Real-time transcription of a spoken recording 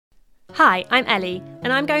Hi, I'm Ellie,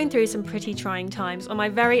 and I'm going through some pretty trying times on my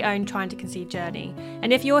very own trying to conceive journey.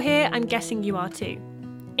 And if you're here, I'm guessing you are too.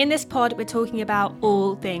 In this pod, we're talking about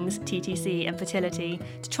all things TTC and fertility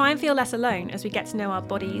to try and feel less alone as we get to know our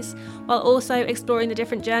bodies, while also exploring the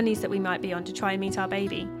different journeys that we might be on to try and meet our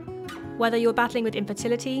baby. Whether you're battling with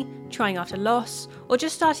infertility, trying after loss, or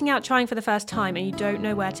just starting out trying for the first time and you don't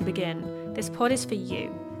know where to begin, this pod is for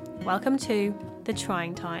you. Welcome to The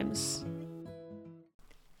Trying Times.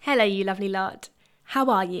 Hello, you lovely lot. How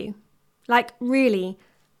are you? Like, really,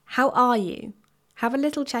 how are you? Have a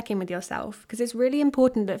little check-in with yourself, because it's really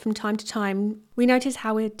important that from time to time we notice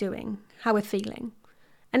how we're doing, how we're feeling.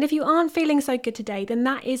 And if you aren't feeling so good today, then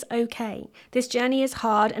that is okay. This journey is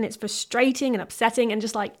hard and it's frustrating and upsetting and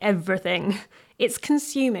just like everything. It's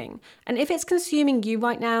consuming. And if it's consuming you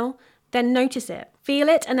right now, then notice it, feel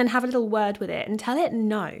it, and then have a little word with it and tell it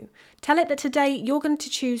no. Tell it that today you're going to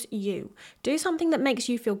choose you. Do something that makes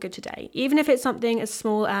you feel good today, even if it's something as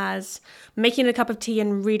small as making a cup of tea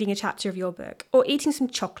and reading a chapter of your book, or eating some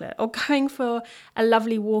chocolate, or going for a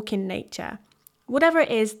lovely walk in nature. Whatever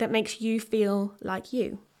it is that makes you feel like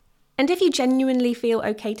you. And if you genuinely feel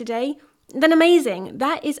okay today, then amazing.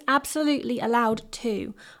 That is absolutely allowed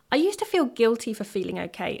too. I used to feel guilty for feeling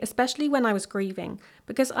okay, especially when I was grieving,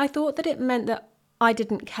 because I thought that it meant that I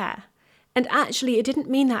didn't care. And actually, it didn't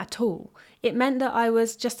mean that at all. It meant that I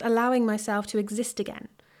was just allowing myself to exist again.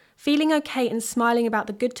 Feeling okay and smiling about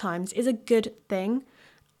the good times is a good thing.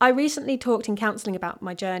 I recently talked in counselling about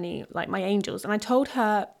my journey, like my angels, and I told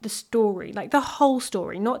her the story, like the whole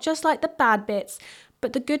story, not just like the bad bits,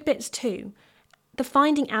 but the good bits too. The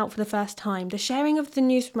finding out for the first time, the sharing of the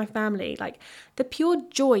news with my family, like the pure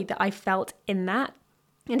joy that I felt in that.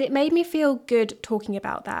 And it made me feel good talking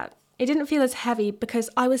about that. It didn't feel as heavy because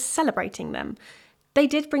I was celebrating them. They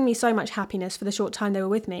did bring me so much happiness for the short time they were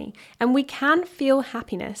with me. And we can feel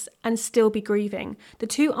happiness and still be grieving. The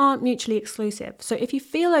two aren't mutually exclusive. So if you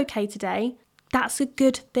feel okay today, that's a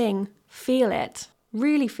good thing. Feel it.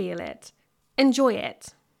 Really feel it. Enjoy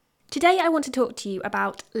it. Today I want to talk to you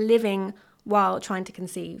about living while trying to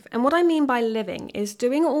conceive. And what I mean by living is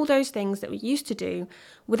doing all those things that we used to do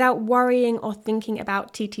without worrying or thinking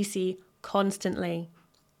about TTC constantly.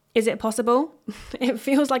 Is it possible? It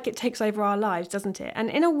feels like it takes over our lives, doesn't it? And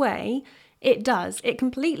in a way, it does. It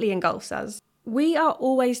completely engulfs us. We are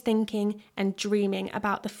always thinking and dreaming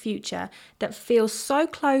about the future that feels so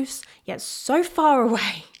close yet so far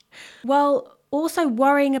away, while also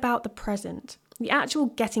worrying about the present, the actual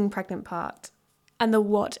getting pregnant part. And the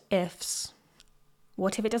what ifs.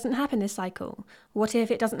 What if it doesn't happen this cycle? What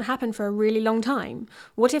if it doesn't happen for a really long time?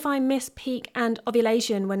 What if I miss peak and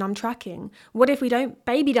ovulation when I'm tracking? What if we don't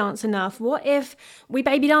baby dance enough? What if we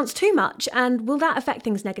baby dance too much, and will that affect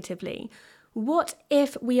things negatively? What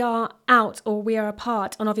if we are out or we are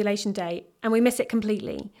apart on ovulation day and we miss it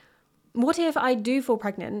completely? What if I do fall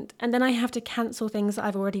pregnant and then I have to cancel things that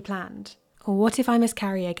I've already planned? Or what if I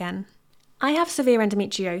miscarry again? I have severe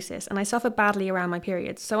endometriosis and I suffer badly around my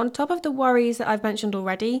periods. So on top of the worries that I've mentioned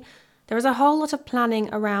already, there is a whole lot of planning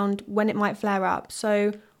around when it might flare up.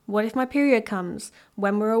 So what if my period comes?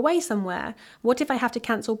 When we're away somewhere? What if I have to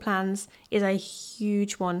cancel plans is a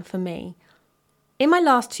huge one for me. In my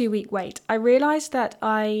last 2-week wait, I realised that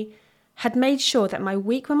I had made sure that my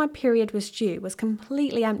week when my period was due was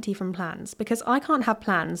completely empty from plans, because I can't have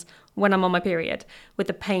plans when I'm on my period with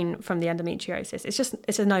the pain from the endometriosis.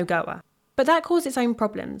 It's a no-goer. But that caused its own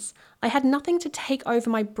problems. I had nothing to take over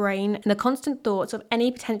my brain and the constant thoughts of any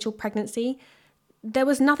potential pregnancy. There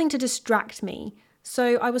was nothing to distract me.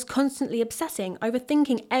 So I was constantly obsessing,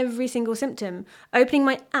 overthinking every single symptom, opening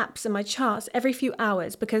my apps and my charts every few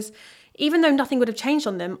hours, because even though nothing would have changed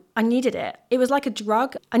on them, I needed it. It was like a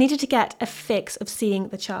drug. I needed to get a fix of seeing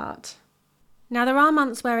the chart. Now, there are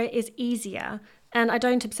months where it is easier and I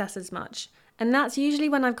don't obsess as much. And that's usually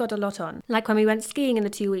when I've got a lot on, like when we went skiing in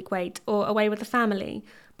the 2-week wait or away with the family.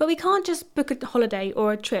 But we can't just book a holiday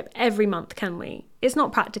or a trip every month, can we? It's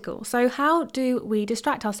not practical. So how do we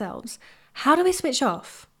distract ourselves? How do we switch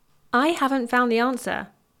off? I haven't found the answer,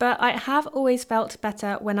 but I have always felt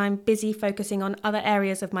better when I'm busy focusing on other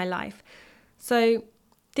areas of my life. So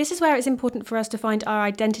this is where it's important for us to find our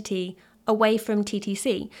identity away from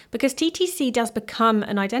TTC, because TTC does become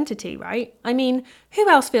an identity, right? I mean, who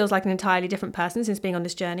else feels like an entirely different person since being on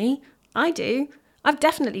this journey? I do. I've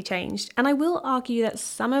definitely changed, and I will argue that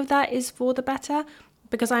some of that is for the better,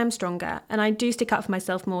 because I am stronger and I do stick up for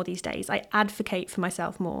myself more these days. I advocate for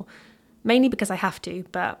myself more, mainly because I have to,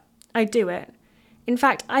 but I do it. In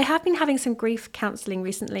fact, I have been having some grief counselling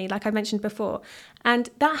recently, like I mentioned before, and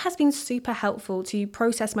that has been super helpful to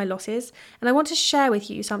process my losses. And I want to share with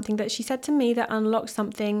you something that she said to me that unlocked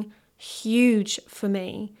something huge for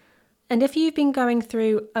me. And if you've been going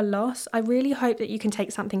through a loss, I really hope that you can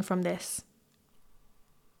take something from this.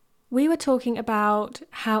 We were talking about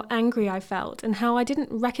how angry I felt and how I didn't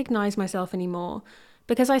recognize myself anymore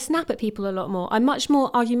because I snap at people a lot more. I'm much more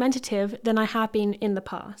argumentative than I have been in the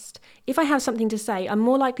past. If I have something to say, I'm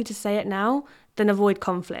more likely to say it now than avoid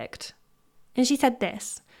conflict. And she said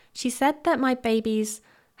this. She said that my babies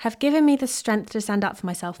have given me the strength to stand up for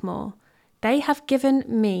myself more. They have given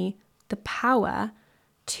me the power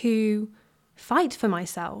to fight for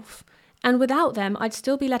myself. And without them, I'd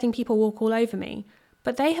still be letting people walk all over me.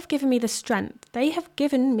 But they have given me the strength. They have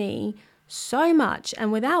given me so much.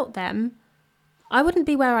 And without them, I wouldn't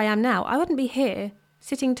be where I am now. I wouldn't be here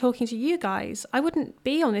sitting talking to you guys. I wouldn't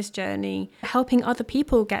be on this journey helping other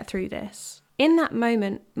people get through this. In that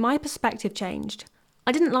moment, my perspective changed.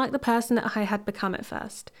 I didn't like the person that I had become at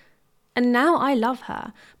first. And now I love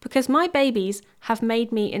her because my babies have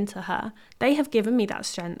made me into her. They have given me that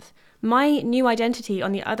strength. My new identity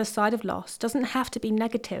on the other side of loss doesn't have to be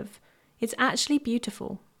negative. It's actually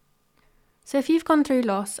beautiful. So if you've gone through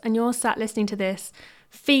loss and you're sat listening to this,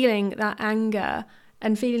 feeling that anger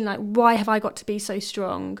and feeling like, why have I got to be so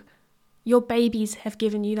strong? Your babies have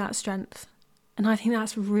given you that strength. And I think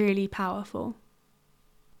that's really powerful.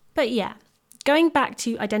 But yeah, going back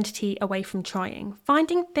to identity away from trying,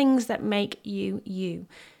 finding things that make you you,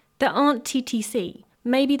 that aren't TTC.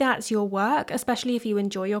 Maybe that's your work, especially if you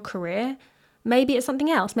enjoy your career. Maybe it's something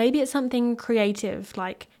else. Maybe it's something creative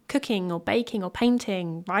like cooking or baking or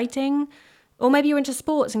painting, writing. Or maybe you're into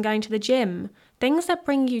sports and going to the gym. Things that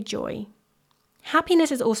bring you joy.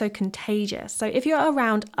 Happiness is also contagious. So if you're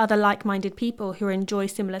around other like-minded people who enjoy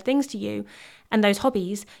similar things to you and those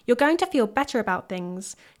hobbies, you're going to feel better about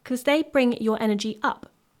things because they bring your energy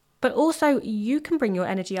up. But also you can bring your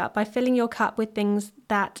energy up by filling your cup with things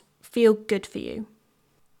that feel good for you.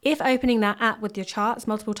 If opening that app with your charts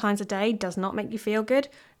multiple times a day does not make you feel good,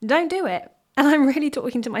 don't do it. And I'm really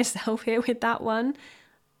talking to myself here with that one.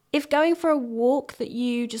 If going for a walk that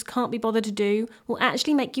you just can't be bothered to do will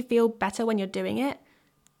actually make you feel better when you're doing it,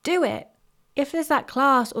 do it. If there's that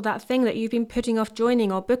class or that thing that you've been putting off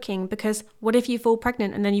joining or booking because what if you fall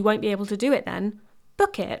pregnant and then you won't be able to do it then?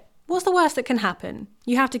 Book it. What's the worst that can happen?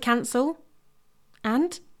 You have to cancel?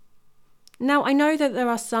 And? Now, I know that there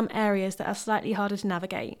are some areas that are slightly harder to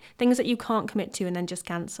navigate, things that you can't commit to and then just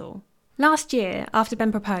cancel. Last year, after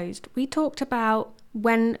Ben proposed, we talked about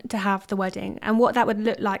when to have the wedding and what that would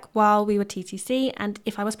look like while we were TTC and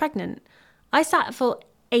if I was pregnant. I sat for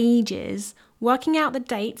ages working out the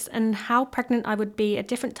dates and how pregnant I would be at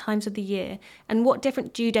different times of the year and what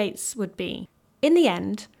different due dates would be. In the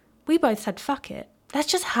end, we both said, fuck it.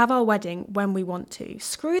 Let's just have our wedding when we want to.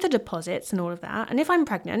 Screw the deposits and all of that. And if I'm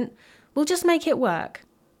pregnant, we'll just make it work.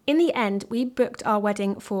 In the end, we booked our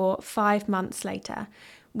wedding for 5 months later.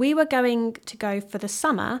 We were going to go for the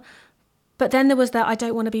summer, but then there was that I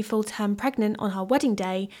don't want to be full-term pregnant on our wedding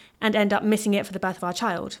day and end up missing it for the birth of our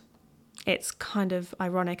child. It's kind of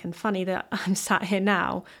ironic and funny that I'm sat here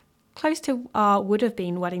now, close to our would have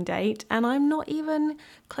been wedding date, and I'm not even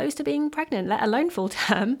close to being pregnant, let alone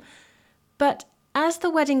full-term. But as the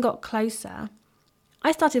wedding got closer,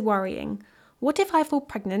 I started worrying. What if I fall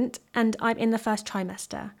pregnant and I'm in the first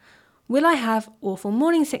trimester? Will I have awful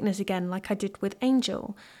morning sickness again like I did with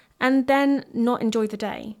Angel and then not enjoy the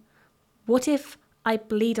day? What if I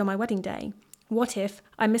bleed on my wedding day? What if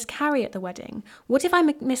I miscarry at the wedding? What if I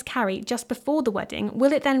miscarry just before the wedding?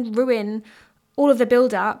 Will it then ruin all of the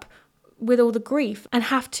build-up with all the grief and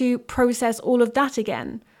have to process all of that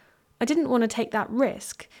again? I didn't want to take that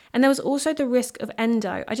risk. And there was also the risk of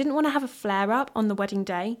endo. I didn't want to have a flare-up on the wedding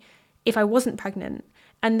day if I wasn't pregnant.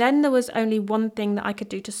 And then there was only one thing that I could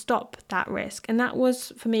do to stop that risk. And that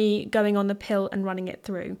was for me going on the pill and running it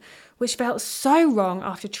through, which felt so wrong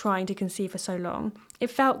after trying to conceive for so long.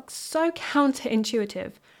 It felt so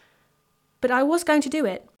counterintuitive. But I was going to do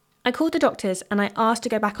it. I called the doctors and I asked to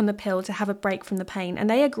go back on the pill to have a break from the pain, and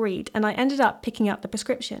they agreed, and I ended up picking up the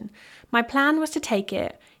prescription. My plan was to take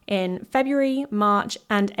it in February, March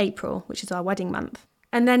and April, which is our wedding month.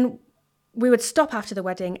 And then we would stop after the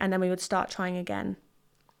wedding and then we would start trying again.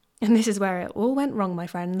 And this is where it all went wrong, my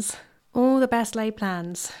friends. All the best laid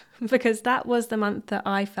plans. Because that was the month that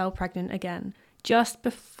I fell pregnant again, just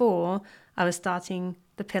before I was starting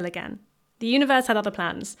the pill again. The universe had other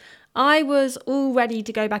plans. I was all ready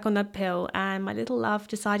to go back on the pill and my little love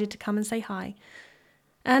decided to come and say hi.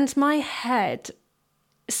 And my head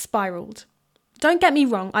spiraled. Don't get me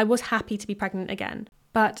wrong, I was happy to be pregnant again.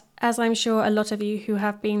 But as I'm sure a lot of you who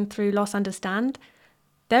have been through loss understand,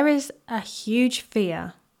 there is a huge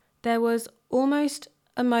fear. There was almost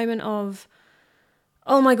a moment of,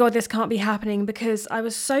 oh my God, this can't be happening, because I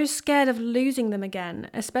was so scared of losing them again,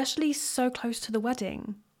 especially so close to the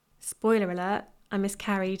wedding. Spoiler alert, I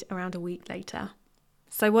miscarried around a week later.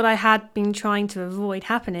 So what I had been trying to avoid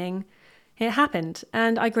happening, it happened,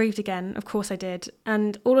 and I grieved again. Of course I did.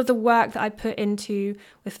 And all of the work that I put into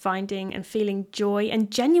with finding and feeling joy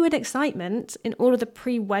and genuine excitement in all of the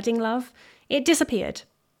pre-wedding love, it disappeared.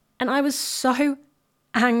 And I was so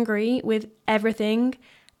angry with everything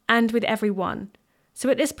and with everyone. So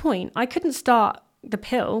at this point, I couldn't start the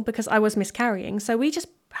pill because I was miscarrying. So we just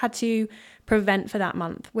had to prevent for that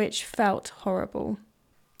month, which felt horrible.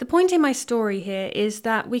 The point in my story here is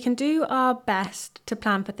that we can do our best to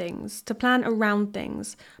plan for things, to plan around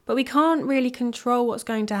things, but we can't really control what's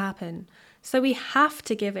going to happen. So we have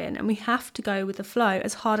to give in and we have to go with the flow,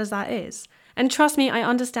 as hard as that is. And trust me, I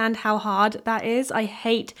understand how hard that is. I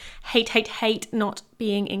hate not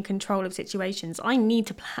being in control of situations. I need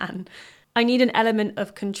to plan. I need an element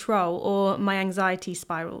of control, or my anxiety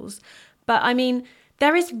spirals. But I mean,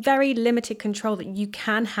 there is very limited control that you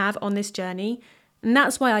can have on this journey. And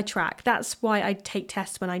that's why I track. That's why I take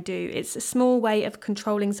tests when I do. It's a small way of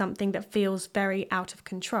controlling something that feels very out of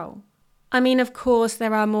control. I mean, of course,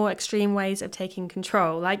 there are more extreme ways of taking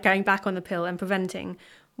control, like going back on the pill and preventing.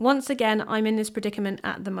 Once again, I'm in this predicament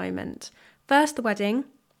at the moment. First the wedding,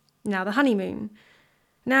 now the honeymoon.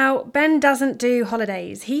 Now, Ben doesn't do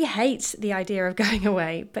holidays. He hates the idea of going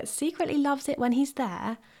away, but secretly loves it when he's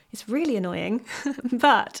there. It's really annoying.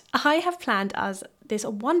 But I have planned us this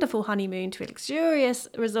wonderful honeymoon to a luxurious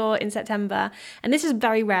resort in September. And this is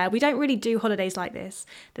very rare. We don't really do holidays like this.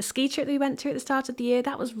 The ski trip that we went to at the start of the year,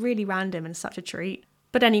 that was really random and such a treat.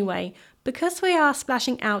 But anyway, because we are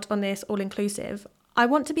splashing out on this all-inclusive, I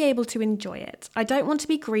want to be able to enjoy it. I don't want to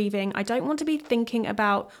be grieving. I don't want to be thinking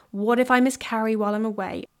about what if I miscarry while I'm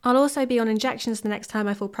away. I'll also be on injections the next time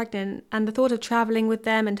I fall pregnant, and the thought of travelling with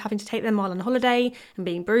them and having to take them while on holiday and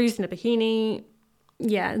being bruised in a bikini,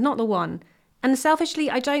 yeah, not the one. And selfishly,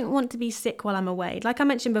 I don't want to be sick while I'm away. Like I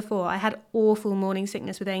mentioned before, I had awful morning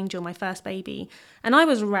sickness with Angel, my first baby, and I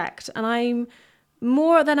was wrecked, and I'm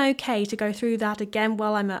more than okay to go through that again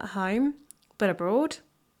while I'm at home, but abroad,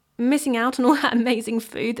 missing out on all that amazing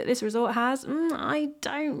food that this resort has, I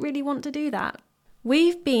don't really want to do that.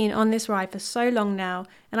 We've been on this ride for so long now,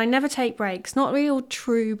 and I never take breaks, not real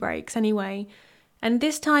true breaks anyway. And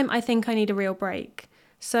this time I think I need a real break.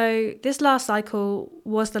 So this last cycle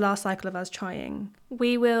was the last cycle of us trying.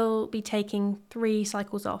 We will be taking 3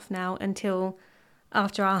 cycles off now until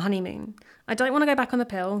after our honeymoon. I don't want to go back on the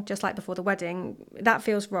pill, just like before the wedding. That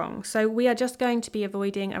feels wrong. So we are just going to be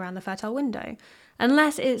avoiding around the fertile window.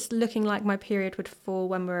 Unless it's looking like my period would fall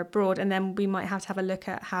when we're abroad, and then we might have to have a look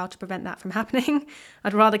at how to prevent that from happening.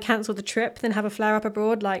 I'd rather cancel the trip than have a flare-up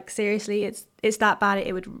abroad. Like, seriously, it's that bad,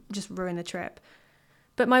 it would just ruin the trip.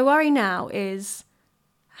 But my worry now is,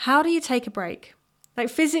 how do you take a break? Like,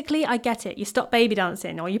 physically, I get it. You stop baby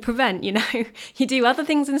dancing, or you prevent, you do other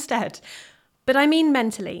things instead. But I mean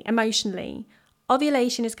mentally, emotionally.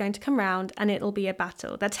 Ovulation is going to come round and it'll be a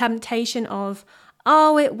battle. The temptation of,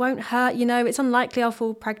 oh, it won't hurt, it's unlikely I'll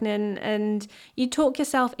fall pregnant. And you talk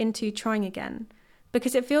yourself into trying again,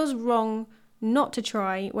 because it feels wrong not to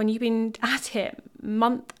try when you've been at it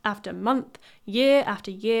month after month, year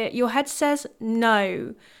after year. Your head says,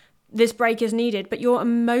 no, this break is needed, but your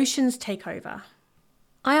emotions take over.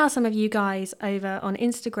 I asked some of you guys over on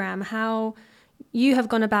Instagram how you have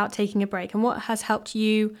gone about taking a break and what has helped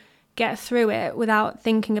you get through it without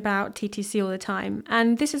thinking about TTC all the time.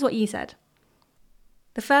 And this is what you said.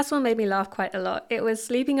 The first one made me laugh quite a lot. It was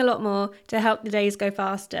sleeping a lot more to help the days go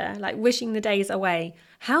faster, like wishing the days away.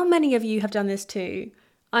 How many of you have done this too?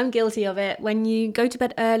 I'm guilty of it. When you go to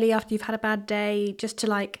bed early after you've had a bad day, just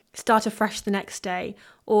to start afresh the next day.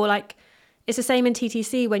 Or it's the same in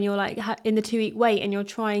TTC when you're in the 2-week wait and you're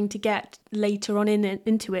trying to get later on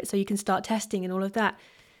into it so you can start testing and all of that.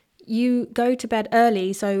 You go to bed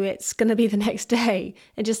early so it's going to be the next day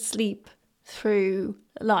and just sleep through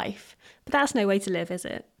life. But that's no way to live, is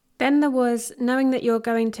it? Then there was knowing that you're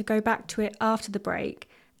going to go back to it after the break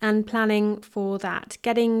and planning for that,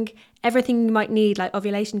 getting everything you might need, like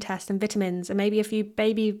ovulation tests and vitamins and maybe a few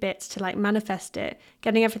baby bits to manifest it,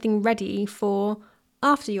 getting everything ready for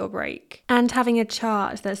after your break, and having a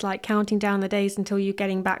chart that's counting down the days until you're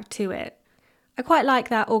getting back to it. I quite like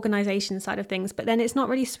that organisation side of things, but then it's not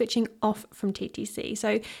really switching off from TTC.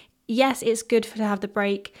 So yes, it's good to have the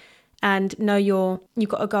break and know you've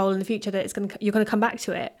got a goal in the future that you're going to come back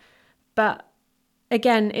to it. But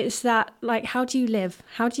again, it's that how do you live?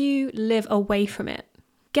 How do you live away from it?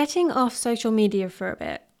 Getting off social media for a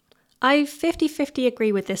bit. I 50-50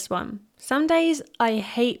 agree with this one. Some days I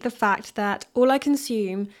hate the fact that all I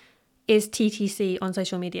consume is TTC on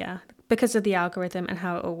social media because of the algorithm and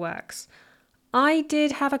how it all works. I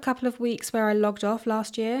did have a couple of weeks where I logged off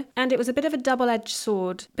last year, and it was a bit of a double-edged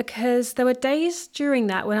sword because there were days during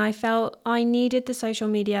that when I felt I needed the social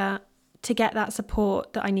media to get that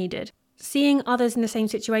support that I needed. Seeing others in the same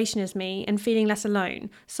situation as me and feeling less alone.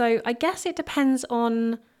 So I guess it depends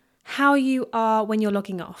on how you are when you're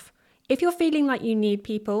logging off. If you're feeling like you need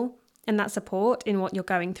people and that support in what you're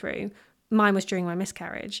going through, mine was during my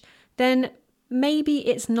miscarriage, then maybe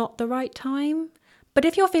it's not the right time. But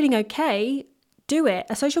if you're feeling okay, do it.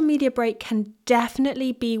 A social media break can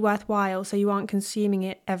definitely be worthwhile so you aren't consuming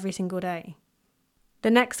it every single day.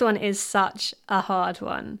 The next one is such a hard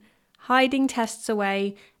one. Hiding tests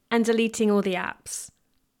away and deleting all the apps.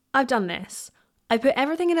 I've done this. I put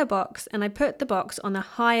everything in a box and I put the box on the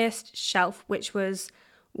highest shelf, which was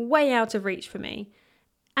way out of reach for me.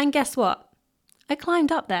 And guess what? I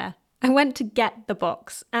climbed up there. I went to get the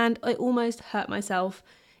box and I almost hurt myself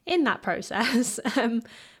in that process.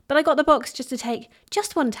 But I got the box just to take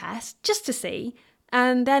just one test, just to see.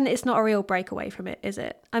 And then it's not a real breakaway from it, is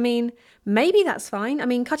it? I mean, maybe that's fine. I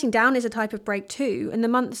mean, cutting down is a type of break too. In the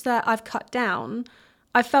months that I've cut down,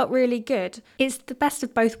 I felt really good. It's the best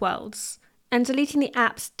of both worlds. And deleting the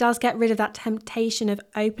apps does get rid of that temptation of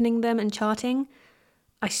opening them and charting.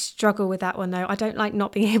 I struggle with that one though. I don't like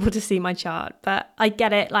not being able to see my chart, but I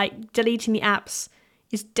get it. Like, deleting the apps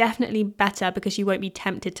is definitely better because you won't be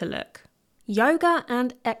tempted to look. Yoga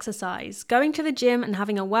and exercise. Going to the gym and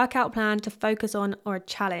having a workout plan to focus on or a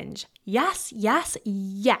challenge. Yes, yes,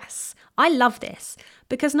 yes. I love this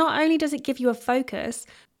because not only does it give you a focus,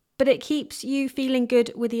 but it keeps you feeling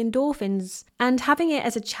good with the endorphins. And having it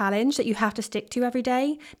as a challenge that you have to stick to every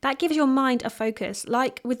day, that gives your mind a focus,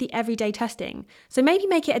 like with the everyday testing. So maybe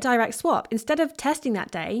make it a direct swap. Instead of testing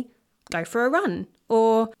that day, go for a run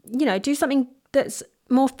or, do something that's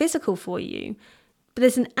more physical for you. But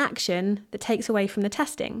there's an action that takes away from the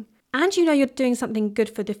testing. And you're doing something good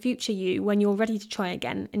for the future you when you're ready to try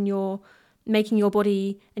again and you're making your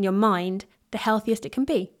body and your mind the healthiest it can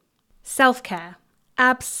be. Self-care.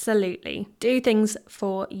 Absolutely. Do things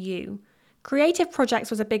for you. Creative projects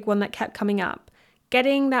was a big one that kept coming up.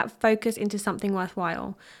 Getting that focus into something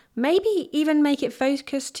worthwhile. Maybe even make it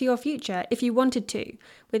focused to your future if you wanted to,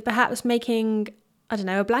 with perhaps making,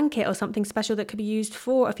 a blanket or something special that could be used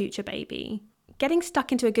for a future baby. Getting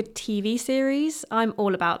stuck into a good TV series, I'm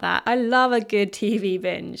all about that. I love a good TV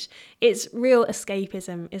binge. It's real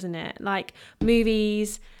escapism, isn't it? Like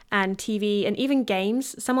movies and TV and even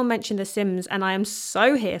games. Someone mentioned The Sims and I am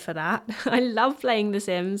so here for that. I love playing The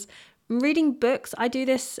Sims. Reading books, I do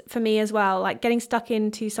this for me as well, like getting stuck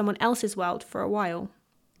into someone else's world for a while.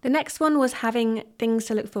 The next one was having things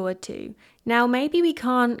to look forward to. Now, maybe we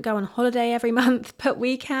can't go on holiday every month, but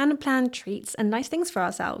we can plan treats and nice things for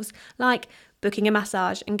ourselves, like booking a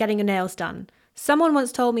massage and getting your nails done. Someone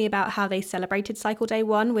once told me about how they celebrated cycle day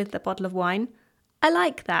 1 with a bottle of wine. I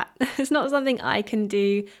like that. It's not something I can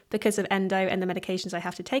do because of endo and the medications I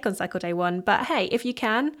have to take on cycle day 1, but hey, if you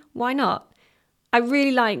can, why not? I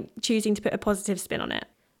really like choosing to put a positive spin on it.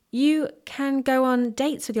 You can go on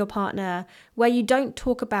dates with your partner where you don't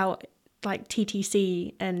talk about like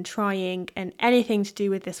TTC and trying and anything to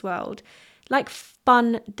do with this world. Like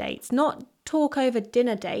fun dates, not talk over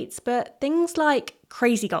dinner dates, but things like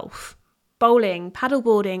crazy golf, bowling,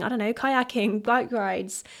 paddleboarding, kayaking, bike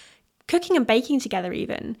rides, cooking and baking together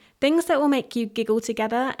even. Things that will make you giggle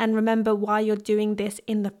together and remember why you're doing this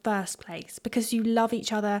in the first place, because you love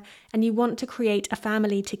each other and you want to create a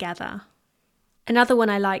family together. Another one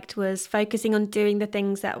I liked was focusing on doing the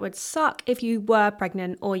things that would suck if you were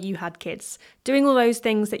pregnant or you had kids. Doing all those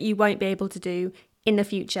things that you won't be able to do in the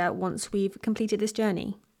future once we've completed this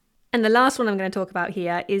journey. And the last one I'm going to talk about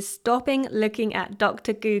here is stopping looking at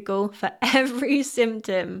Dr. Google for every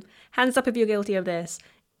symptom. Hands up if you're guilty of this.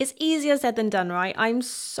 It's easier said than done, right? I'm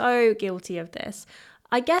so guilty of this.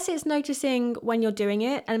 I guess it's noticing when you're doing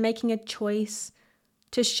it and making a choice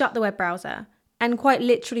to shut the web browser and quite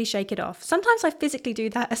literally shake it off. Sometimes I physically do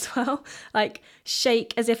that as well, like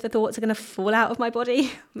shake as if the thoughts are going to fall out of my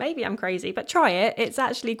body. Maybe I'm crazy, but try it. It's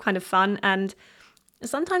actually kind of fun and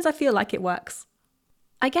sometimes I feel like it works.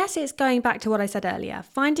 I guess it's going back to what I said earlier,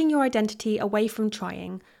 finding your identity away from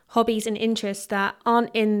trying, hobbies and interests that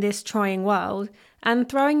aren't in this trying world, and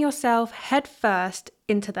throwing yourself headfirst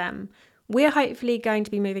into them. We're hopefully going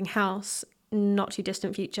to be moving house not too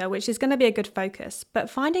distant future, which is going to be a good focus, but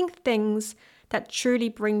finding things that truly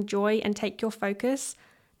bring joy and take your focus,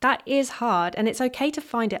 that is hard, and it's okay to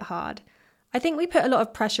find it hard. I think we put a lot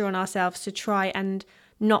of pressure on ourselves to try and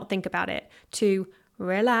not think about it, to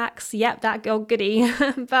relax, yep, that old goodie,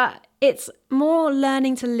 but it's more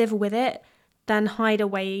learning to live with it than hide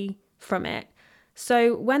away from it.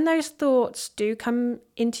 So when those thoughts do come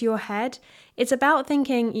into your head, it's about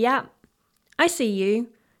thinking, yeah, I see you,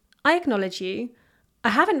 I acknowledge you, I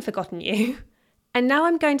haven't forgotten you, and now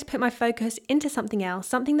I'm going to put my focus into something else,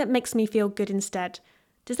 something that makes me feel good instead.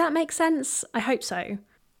 Does that make sense? I hope so.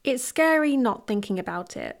 It's scary not thinking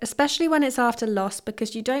about it, especially when it's after loss,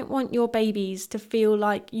 because you don't want your babies to feel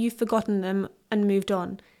like you've forgotten them and moved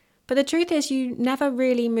on. But the truth is, you never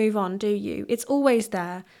really move on, do you? It's always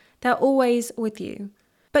there. They're always with you.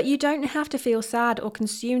 But you don't have to feel sad or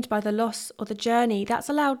consumed by the loss or the journey. That's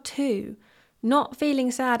allowed too. Not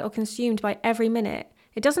feeling sad or consumed by every minute.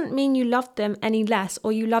 It doesn't mean you love them any less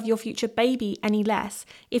or you love your future baby any less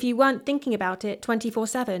if you weren't thinking about it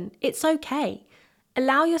 24/7. It's okay.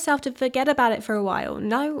 Allow yourself to forget about it for a while.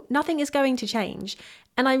 No, nothing is going to change.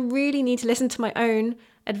 And I really need to listen to my own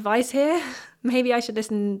advice here. Maybe I should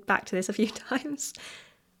listen back to this a few times.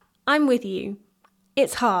 I'm with you.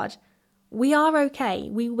 It's hard. We are okay.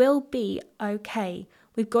 We will be okay.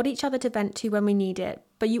 We've got each other to vent to when we need it,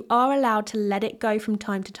 but you are allowed to let it go from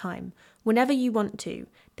time to time, whenever you want to.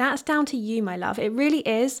 That's down to you, my love. It really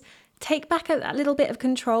is. Take back a little bit of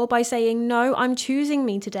control by saying, no, I'm choosing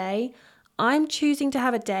me today. I'm choosing to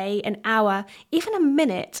have a day, an hour, even a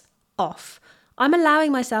minute off. I'm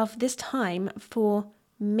allowing myself this time for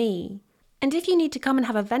me. And if you need to come and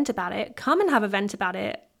have a vent about it, come and have a vent about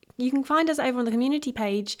it. You can find us over on the community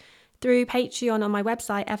page through Patreon on my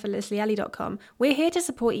website, effortlesslyellie.com. We're here to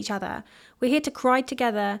support each other. We're here to cry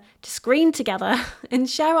together, to scream together, and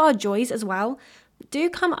share our joys as well. Do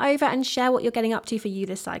come over and share what you're getting up to for you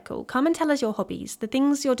this cycle. Come and tell us your hobbies, the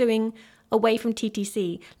things you're doing away from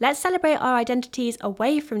TTC. Let's celebrate our identities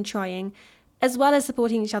away from trying, as well as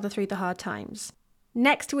supporting each other through the hard times.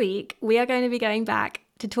 Next week, we are going to be going back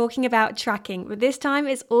to talking about tracking, but this time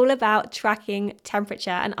it's all about tracking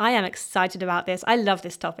temperature, and I am excited about this. I love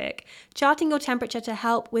this topic. Charting your temperature to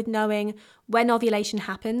help with knowing when ovulation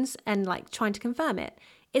happens and trying to confirm it.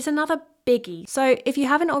 It's another biggie. So if you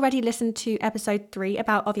haven't already listened to episode 3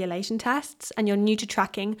 about ovulation tests and you're new to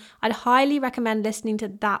tracking, I'd highly recommend listening to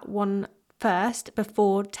that one first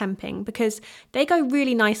before temping, because they go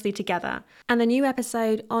really nicely together. And the new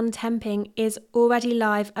episode on temping is already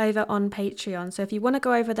live over on Patreon. So if you want to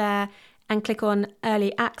go over there and click on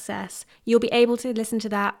early access, you'll be able to listen to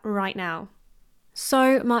that right now.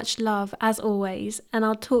 So much love as always, and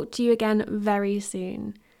I'll talk to you again very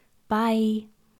soon. Bye.